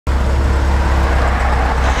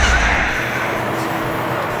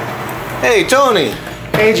Hey, Tony.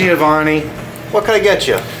 Hey, Giovanni. What can I get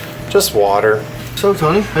you? Just water. So,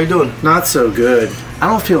 Tony, how you doing? Not so good. I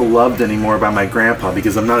don't feel loved anymore by my grandpa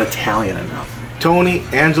because I'm not Italian enough. Tony,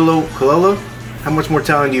 Angelo, Colella? How much more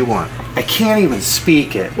Italian do you want? I can't even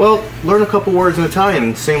speak it. Well, learn a couple words in Italian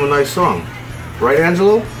and sing a nice song. Right,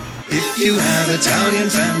 Angelo? If you have Italian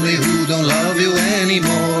family who don't love you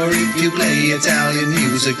anymore, if you play Italian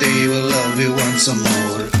music, they will love you once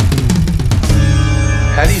more.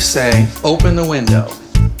 How do you say, open the window?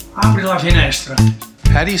 Apri la finestra.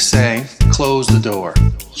 How do you say, close the door?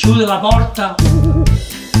 Chiudi la porta.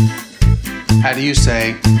 How do you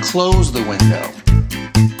say, close the window?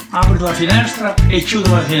 Apri la finestra e chiudi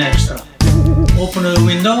la finestra. Open the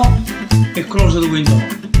window e close the window.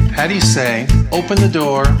 How do you say, open the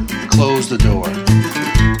door, close the door?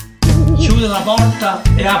 Chiudi la porta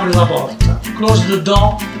e apri la porta. Close the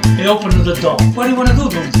door e open the door. What do you want to do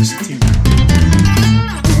with this thing?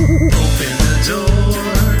 Open the door,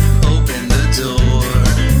 open the door,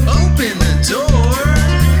 open the door,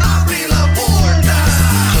 apri la porta.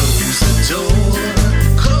 Close the door,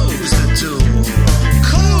 close the door,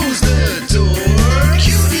 close the door,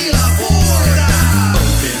 chiudi la porta.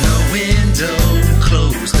 Open the window,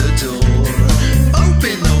 close the door,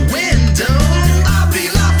 open the window, apri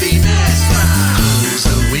la finestra. Close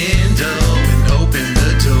the window and open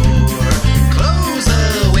the door, close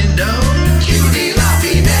the window, chiudi la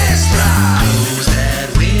finestra. Close that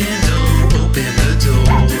window, open the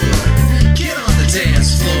door, get on the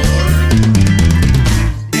dance floor.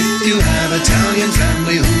 If you have Italian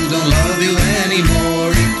family who don't love you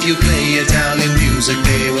anymore, if you play Italian music,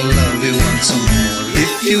 they will love you once more.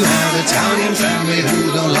 If you have Italian family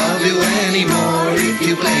who don't love you anymore, if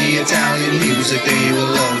you play Italian music, they will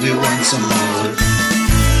love you once more.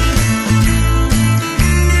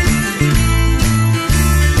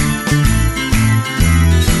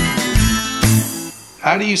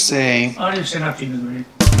 How do you say, How do you say nothing to me?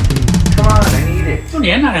 Come on, I need it. Non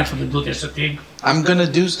è niente to do this thing. I'm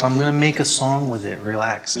gonna make a song with it,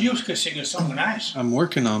 relax. You can sing a song nice. I'm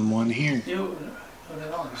working on one here. You know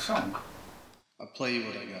the song. I'll play you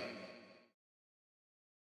what I got.